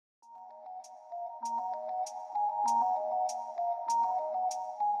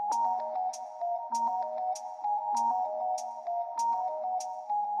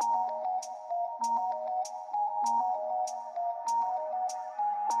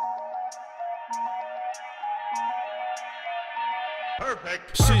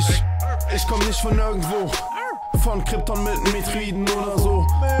Shish, ich komm nicht von irgendwo, von Krypton mit Metroiden oder so.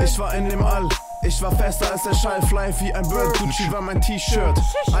 Ich war in dem All, ich war fester als der Schall, Flii wie ein Bird, Gucci war mein T-Shirt,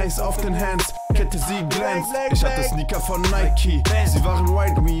 Eis auf den Hands, Kette sie glänzt. Ich hatte Sneaker von Nike, sie waren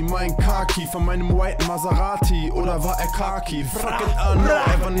white wie mein Khaki, von meinem whiten Maserati, oder war er Khaki? Fuck it an,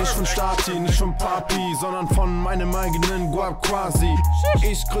 er war nicht von Stati, nicht von Papi, sondern von meinem eigenen Gwoap quasi.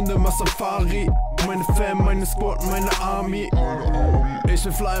 Ich gründe Massafari, meine Fam, meine Squad, meine Army. Ich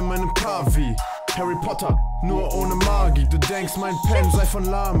will fly in meinem KV, Harry Potter, nur ohne Magie. Du denkst, mein Pen sei von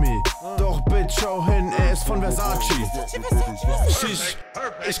Lamy, doch Bitch, schau hin, er ist von Versace. Shish,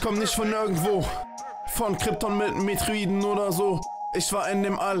 ich komm nicht von irgendwo, von Krypton mit Metroiden oder so. Ich war in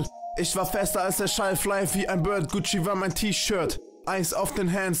dem All, ich war fester als der Schall, Flii wie ein Bird, Gucci war mein T-Shirt, Eis auf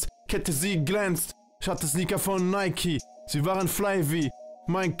den Hands, Kette sie glänzt. Ich hatte Sneaker von Nike, sie waren Flii wie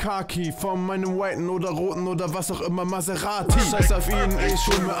mein Khaki, von meinem whiten oder roten oder was auch immer Maserati. Scheiß auf ihn, ich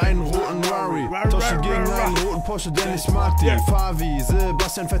hol mir einen roten Rari, tausche gegen einen roten Porsche, denn ich mag die. Fahr wie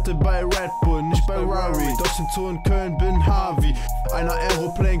Sebastian Vettel bei Red Bull, nicht bei Rari. Deutschland Zoo in Köln, bin Harvey, einer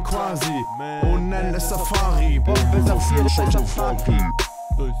Aeroplane quasi, und nenn es Safari. Bombe dafür, scheiß auf Faki.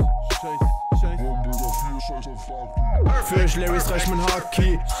 Für ich Larrys reich mein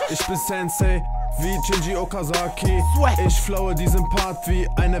Haki, ich bin Sensei wie Shinji Okazaki. Ich flowe diesen Part wie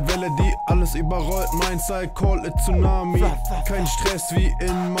eine Welle, die alles überrollt. Mein Style, call it Tsunami. Kein Stress wie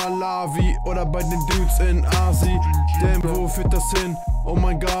in Malawi oder bei den Dudes in Asi. Denn wo führt das hin? Oh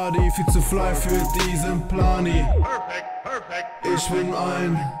mein Gott, viel zu fly für diesen Plani. Ich bin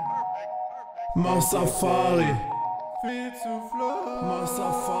ein Massafari. Viel zu fly.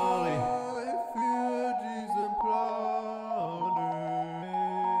 Massafari. Für diesen Plani.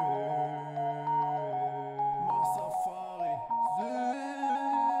 Massafari.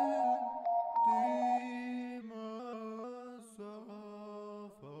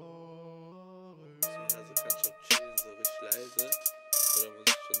 Also kann schon chillen, so richtig leise. Oder muss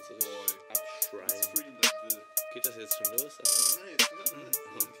ich schon so richtig abschreien? Geht das jetzt schon los?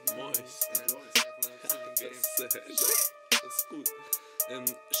 Moist. Das ist gut.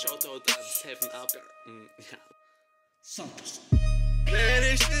 Shoutout an 7-Up. Ja. Santos. Wenn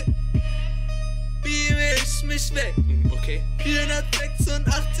ich will, beame ich mich weg. Okay.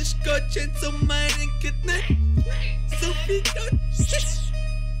 486 Gottchen zu meinen Kidney. So viel Gott.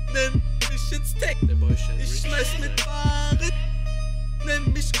 Nenn mich jetzt Tech. Ich schmeiß mit Waren.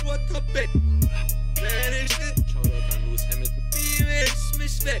 Nenn mich Quaterback. Wenn ich will, Shoutout an Lewis Hamilton. Beame ich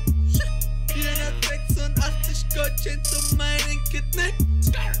mich weg. 486 Gottchen zu meinen Kidney.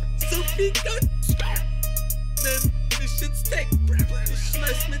 So viel Gott. Nenn mich jetzt Tech. Ich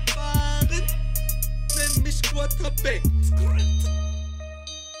schmeiß mit Waren. Nenn mich Quaterback.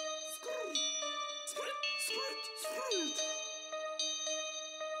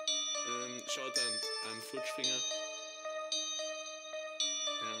 Schaut an Flutschfinger.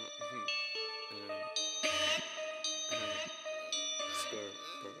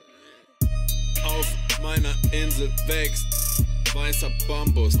 Auf meiner Insel wächst weißer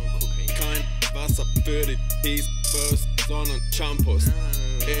Bambus. Kein Wasser für die Teaspost, sondern Shampoos.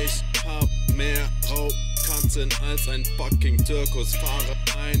 Ich hab mehr Raubkatzen als ein fucking Zirkus. Fahre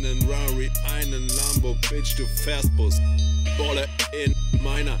einen Rari, einen Lambo, Bitch, du fährst Bus. Bolle in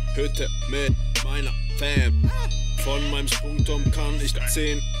meiner Hütte mit meiner Fam. Von meinem Sprungturm kann ich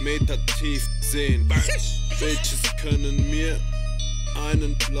 10 Meter tief sehen. Bitches können mir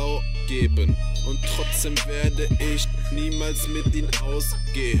einen Blau geben und trotzdem werde ich niemals mit ihnen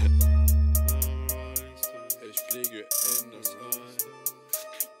ausgehen. Ich fliege in das All,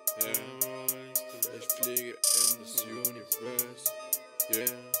 yeah. Ich fliege in das Universe,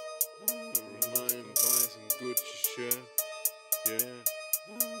 yeah. In meinem weißen Gucci-Shirt, yeah,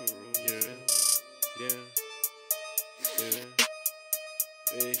 yeah, yeah, yeah.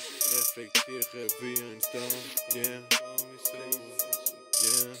 Ich reflektiere wie ein Star, yeah,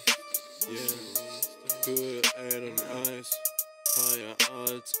 yeah, yeah. Kool-Aid und Eis, higher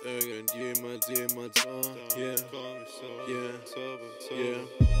als irgendjemand jemals war, yeah, yeah, yeah.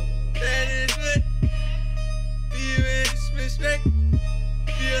 Wenn ich will, wie will ich mich weg?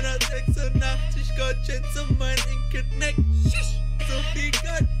 486 Gottchen zu meinem Kidneck. So viel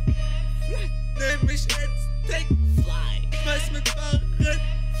Gott, nenn mich als Tech. Schmeiß mit Waren,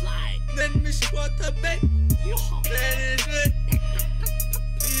 nenn mich Quaterback. Wenn ich will,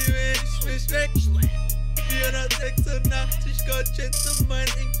 wie will ich mich weg? 486 Gottchen zu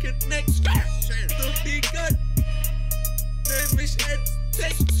meinem Kidneck. So viel Gott, nenn mich als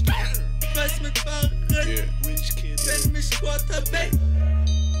Tech. Schmeiß mit Waren, nenn mich Quaterback.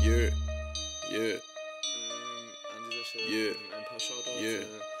 Yeah, yeah. An dieser Stelle Yeah. ein paar Shoutouts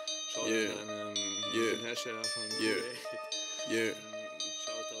Shoutout an den Hersteller von Kool-Aid.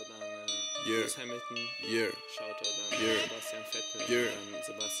 Shoutout an Lewis Hamilton. Shoutout an Sebastian Vettel. An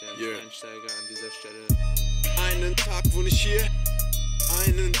Sebastian Schweinsteiger an dieser Stelle. Einen Tag wohne ich hier,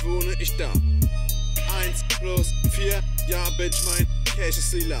 einen wohne ich da. 1 plus 4, ja Bitch, mein Cash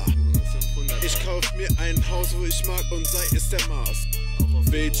ist lila. Ich kauf mir ein Haus, wo ich mag und sei es der Mars.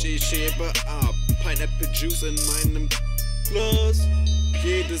 Bitch, ich hebe ab, Pineapple Juice in meinem Glas.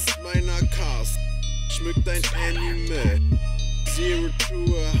 Jedes meiner Cars schmückt ein Anime. 0 to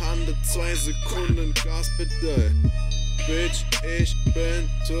 100, 2 Sekunden Gas bitte. Bitch, ich bin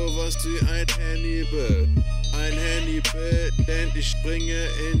sowas wie ein Hannibal. Ein Hannibal, denn ich springe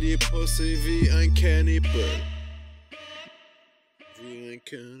in die Pussy wie ein Cannibal. Wie ein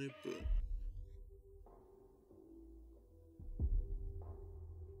Cannibal.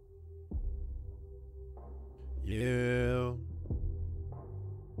 Yeah.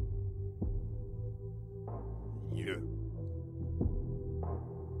 Yeah.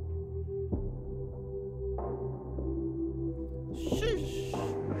 Shush.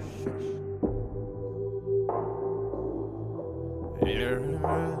 Yeah.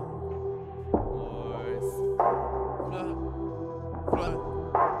 Boiis.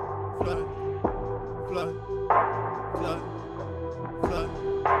 Fly.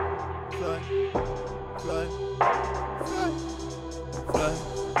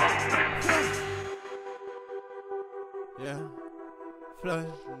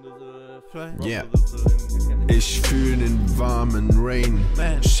 Yeah. Ich fühl den warmen Rain.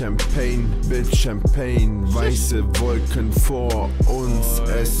 Champagne, Bitch, Champagne. Weiße Wolken vor uns.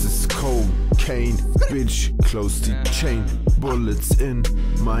 Es ist Cocaine. Bitch, close the chain. Bullets in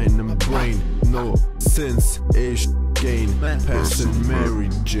meinem Brain. No sense, ich gain. Passion Mary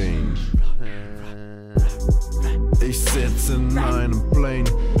Jane. Ich sitz in meinem Plane.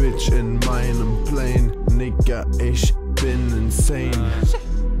 Bitch, in meinem Plane. Nigga, ich bin insane.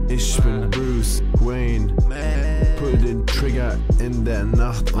 Ich bin Bruce Wayne. Pull den Trigger in der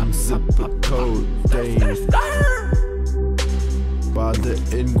Nacht und sippe Codeine. Bade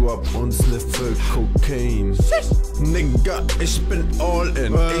in Gwoap und sniffe Cocaine. Nigga, ich bin all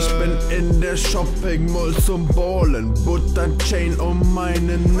in. Ich bin in der Shopping Mall zum Ballen. Butterchain um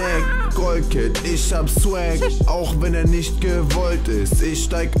meinen Neck. Goldkid, ich hab Swag, auch wenn er nicht gewollt ist. Ich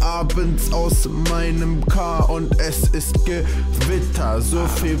steig abends aus meinem Car und es ist Gewitter. So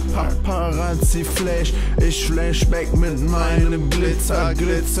viel Paparazzi Flash. Ich Flashback mit meinem Glitzer.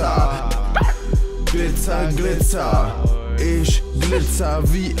 Ich glitzer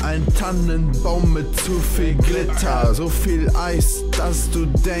wie ein Tannenbaum mit zu viel Glitter. So viel Eis, dass du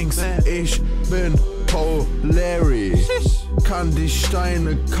denkst, ich bin Larry. Kann die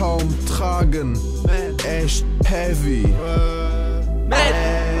Steine kaum tragen. Echt heavy. Man,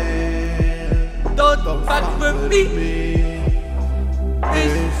 don't fuck with me.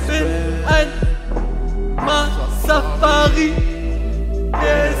 Ich bin ein Massafari.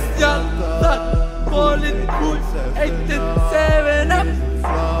 Der ist ja satt, voll in cool, echt in 7-Up.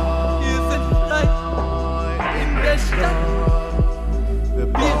 Wir sind frei in der Stadt. Wir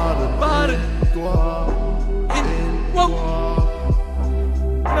baden in Gwoap.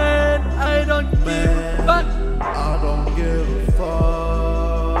 Man, I don't give a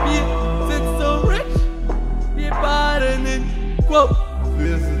fuck. Wir sind so rich. Wir baden in Gwoap.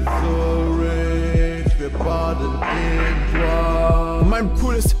 Wir sind so rich, wir baden in Gwoap. Mein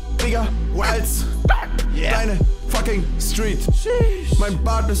Pool ist bigger als deine fucking Street. Mein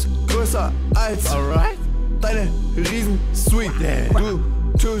Bad ist größer als deine Riesen-Suite. Du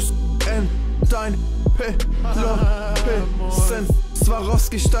tust in dein Pillow pissen.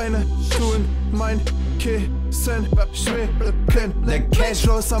 Swarovski-Steine tun mein Kissen schmecken. Der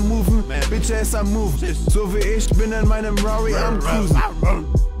Cashflow ist am Moven, Bitch ist am Move. So wie ich bin in meinem Rari am Cruisen.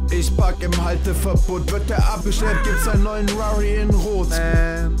 Ich pack im Halteverbot, wird der abgeschleppt, gibt's einen neuen Rari in Rot.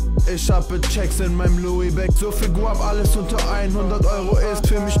 Ich habe Checks in meinem Louis Bag, so viel Gwoap, alles unter 100 Euro ist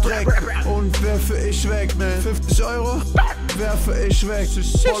für mich Dreck. Und werfe ich weg, 50 Euro, werfe ich weg.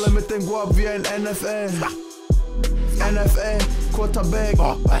 Rolle mit dem Gwoap wie ein NFL, Quaterback.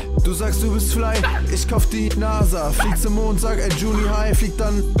 Du sagst du bist Flii, ich kauf die NASA. Flieg zum Mond, sag ey Juni High, flieg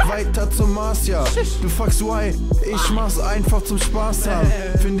dann weiter zum Mars, ja. Du fragst why, ich mach's einfach zum Spaß haben.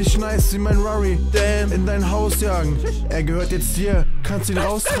 Find ich nice wie mein Rari, in dein Haus jagen. Er gehört jetzt dir, kannst ihn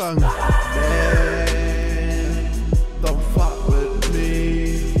raustragen. Don't fuck with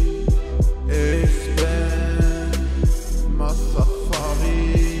me. Ich bin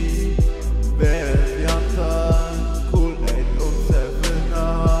Massafari. Kool-Aid und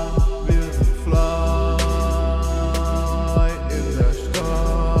 7-Up. Wir sind Flii in der Stadt.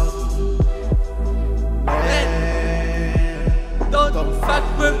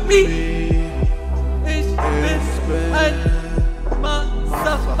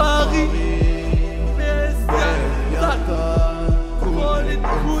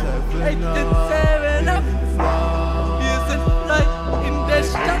 Sprite in 7-Up. Wir sind live in der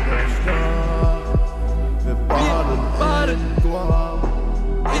Stadt. Wir baden in Gwoap.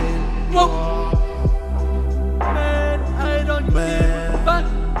 In Gwoap. Man, I don't give a fuck.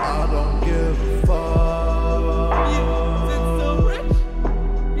 I don't give a fuck. Wir sind so rich.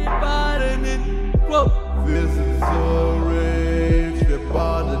 Wir baden in Gwoap. Wir sind so rich, wir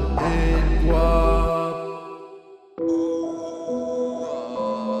baden in Gwoap.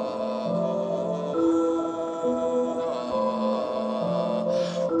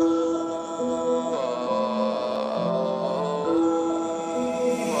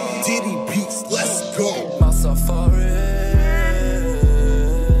 Ditty Beatz, let's go. Massafari,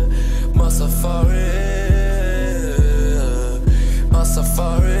 Massafari,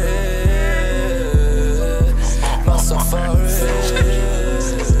 Massafari, Massafari.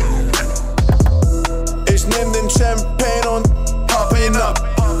 Ich nehm den Champagne und pop ihn ab.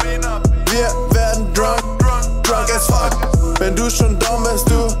 Wir werden drunk as fuck. Wenn du schon down bist,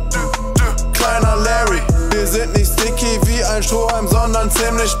 du kleiner Larry. Wir sind nicht sticky wie ein Strohhalm, sondern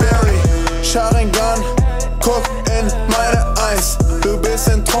ziemlich berry. Sharingan, guck in meine Eyes. Du bist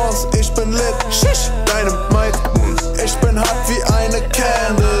in Trance, ich bin lit, shish, Dynamite. Ich bin hart wie eine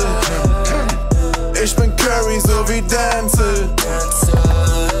Candle. Ich bin Curry, so wie Denzel.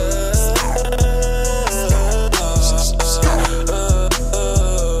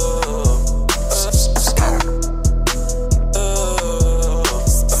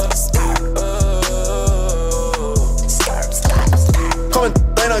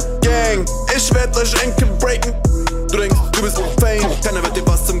 Ich werd euch Enkel breaken. Du denkst, du bist Fame. Keiner wird dir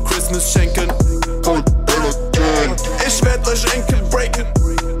was zum Christmas schenken. Ich werd euch Enkel breaken.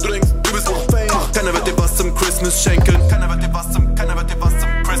 Du denkst, du bist Fame. Keiner wird dir was zum Christmas schenken. Keiner wird dir was zum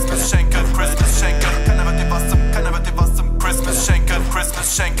Christmas schenken. Christmas schenken. Keiner wird dir was zum Christmas schenken.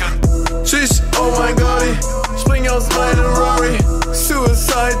 Christmas schenken. Shish, oh mein Gott, ich spring aus meinem Rory.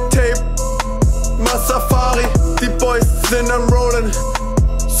 Suicide Tape, Massafari. Die Boys sind am Rollen.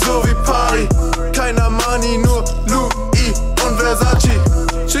 So wie Party, keiner Money, nur Louis und Versace.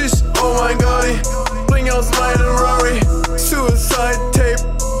 Shish, oh mein Gott, ich bring aus meinem Rory. Suicide Tape,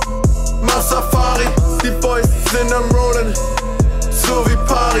 Massafari. Die Boys sind am Rollen. So wie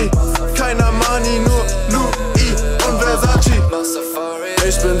Party, keiner Money, nur Louis und Versace.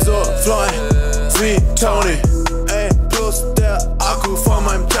 Ich bin so fly wie Tony. Ey, plus der Akku von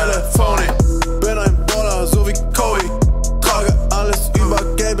meinem Telephonii. Bin ein Baller, so wie Kobe. Trage alles über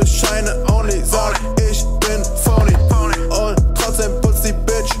gelbe Scheine, only Sonne. Ich bin phony und trotzdem putzt die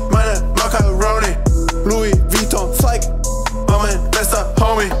Bitch meine Macaroni. Louis V.I.P.N. Zeig, war mein bester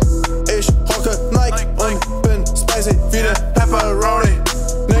Homie. Ich rocke Nike und bin spicy wie ne Pepperoni.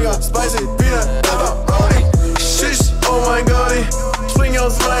 Nigga, spicy wie ne Pepperoni. Shish, oh mein Gott, ich spring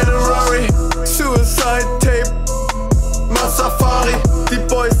aus meinem Rory. Suicide Tape, Massafari. Die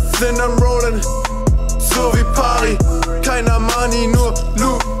Boys sind am Rollen. So wie Party, keiner Money, nur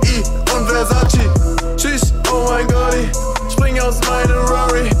Louis und Versace. Shish, oh mein Gott, ich spring aus meinem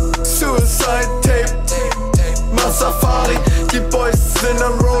Rory. Suicide Tape, Massafari. Die Boys sind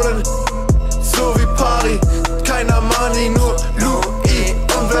am Rollen. So wie Party, keiner Money, nur Louis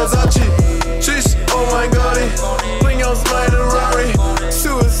und Versace. Shish, oh mein Gott, ich spring aus meinem Rory.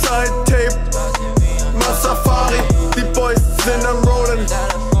 Suicide Tape, Massafari. Die Boys sind am Rollen.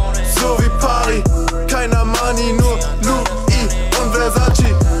 So wie Party, keiner Money, nur Louis und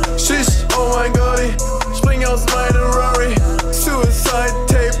Versace. Shish, oh mein Gott, ich spring aus meinem Rory. Suicide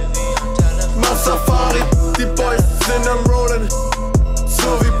Tape, Massafari. Die Boys sind am Rollen. So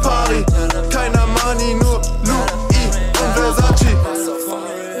wie Party, keiner Money, nur Louis und Versace.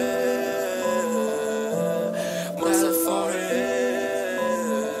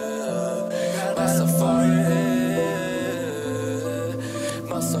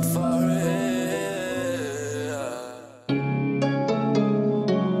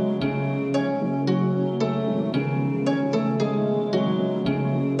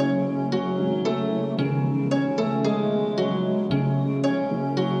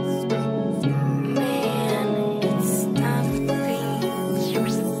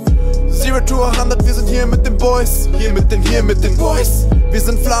 To 100, wir sind hier mit den Boys. Hier mit den Boys. Wir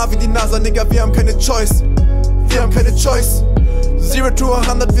sind Flii wie die NASA, Nigga, wir haben keine Choice. Wir haben keine Choice. 0 to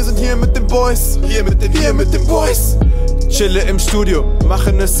 100, wir sind hier mit den Boys. Hier mit den Boys. Chille im Studio,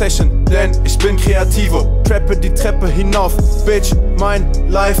 mache ne Session, denn ich bin Kreativo. Trappe die Treppe hinauf, Bitch, mein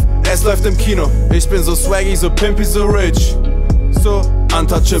Life, es läuft im Kino. Ich bin so swaggy, so pimpy, so rich, so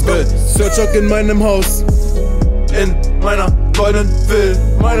untouchable. Search in meinem Haus, in meiner goldenen Will.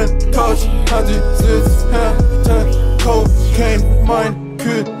 Meine Couch hat die Sitzhärte, Cocaine, mein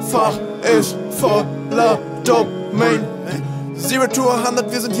Kühlfach ist voller Domain. 0 to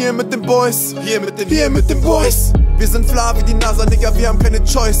 100, wir sind hier mit den Boys. Hier mit den Boys. Wir sind Flii wie die NASA, Nigga, wir haben keine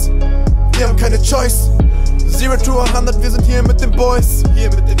Choice. Wir haben keine Choice. 0 to 100, wir sind hier mit den Boys.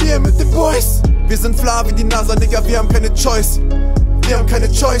 Hier mit den Boys. Wir sind Flii wie die NASA, Nigga, wir haben keine Choice. Wir haben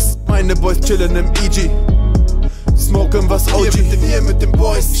keine Choice. Meine Boys chillen im EG. Smoken was OG. Hier mit den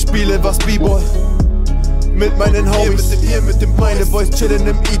Boys. Spiele was B-Boy. Mit meinen Homies. Meine Boys chillen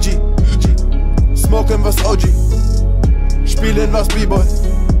im EG. Smoken was OG. Spielen was B-Boy.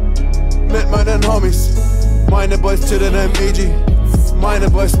 Mit meinen Homies. Meine Boys chillen im EG. Meine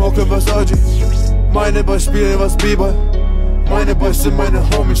Boys smoken was OG. Meine Boys spielen was B-Boy. Meine Boys sind meine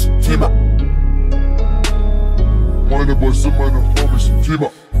Homies. Thema. Meine Boys sind meine Homies. Thema.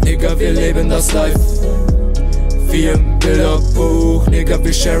 Nigga, wir leben das Life. Wie im Bilderbuch, Nigga,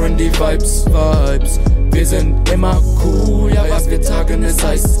 wir sharen die Vibes. Wir sind immer cool, ja was wir tragen ist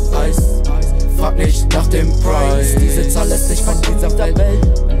Eis. Frag nicht nach dem Preis, diese Zahl lässt sich von dieser Welt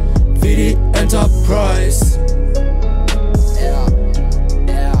wie die Enterprise.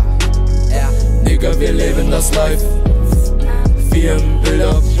 Nigga, wir leben das Life. Wie im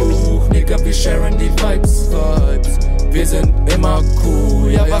Bilderbuch, Nigga, wir sharen die Vibes. Wir sind immer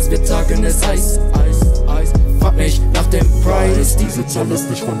cool, ja was wir tragen ist Eis. Frag nicht nach dem Preis, diese Zahl ist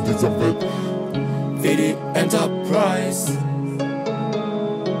nicht von dieser Welt wie die Enterprise.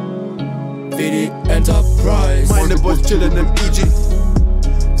 Wie die Enterprise. Meine Boys chillen im EG.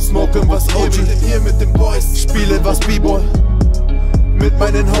 Smoken was OG. Hier mit den Boys. Spielen was B-Boy. Mit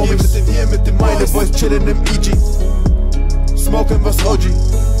meinen Homies. Meine Boys chillen im EG. Smoken was OG.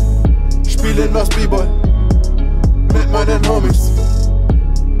 Spielen was B-Boy. Mit meinen Homies.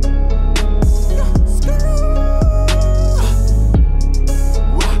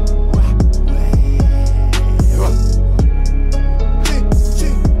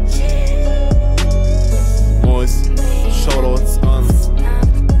 Shoutouts an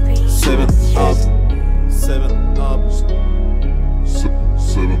 7 Up. 7 Up.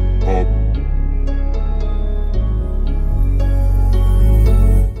 7 Up.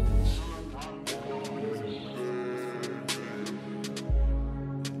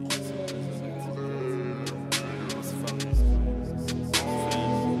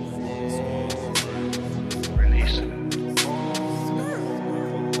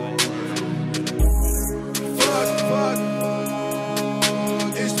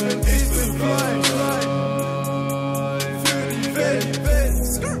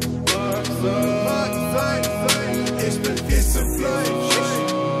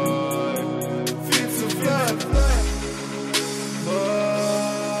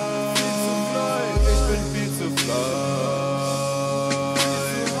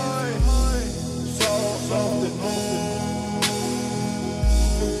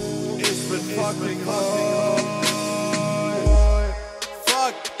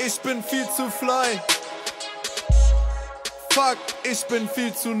 Fuck, ich bin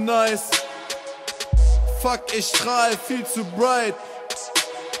viel zu nice. Fuck, ich strahl viel zu bright.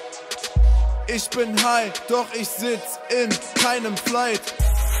 Ich bin high, doch ich sitz in keinem Flight.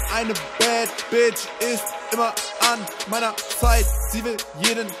 Eine Bad Bitch ist immer an meiner Zeit. Sie will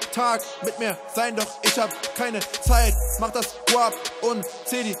jeden Tag mit mir sein, doch ich hab keine Zeit. Mach das Gwoap und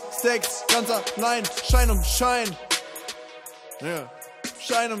zähl die Stacks ganz allein. Schein um Schein. Ja.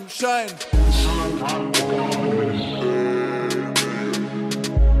 Schein um Schein.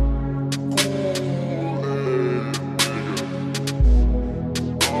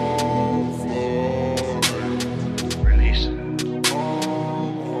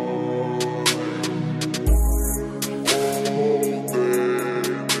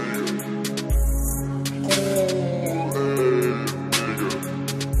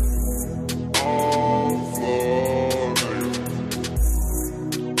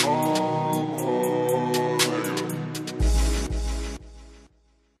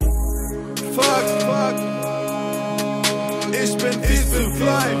 Ich bin viel zu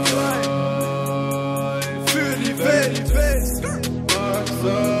Flii für die Welt.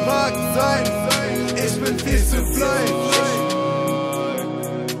 Mag sein, ich bin viel zu Flii.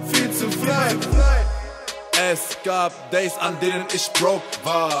 Viel zu Flii. Es gab Days, an denen ich broke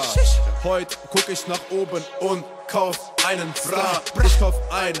war. Heute guck ich nach oben und kauf einen Star. Ich kauf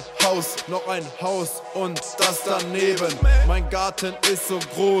ein Haus, noch ein Haus und das daneben. Mein Garten ist so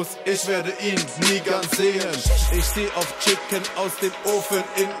groß, ich werde ihn nie ganz sehen. Ich steh auf Chicken aus dem Ofen,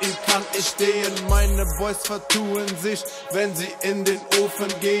 in ihm kann ich stehen. Meine Boys vertun sich, wenn sie in den Ofen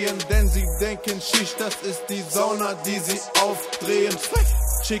gehen, denn sie denken, Schicht, das ist die Sauna, die sie aufdrehen.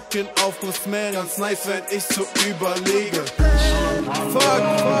 Chicken auf Großman, ganz nice, wenn ich so überlege. Fuck.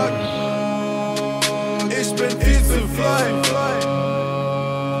 Ich bin viel zu fly.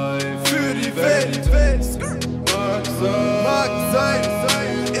 Für die Welt. Mag sein.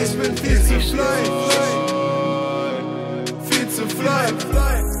 Ich bin viel zu fly. Viel zu fly.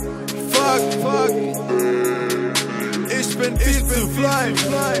 Fuck. Ich bin viel zu fly.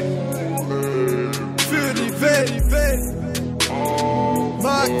 Für die Welt.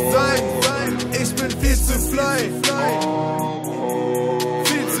 Mag sein. Ich bin viel zu fly.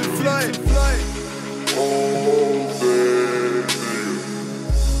 Viel zu fly.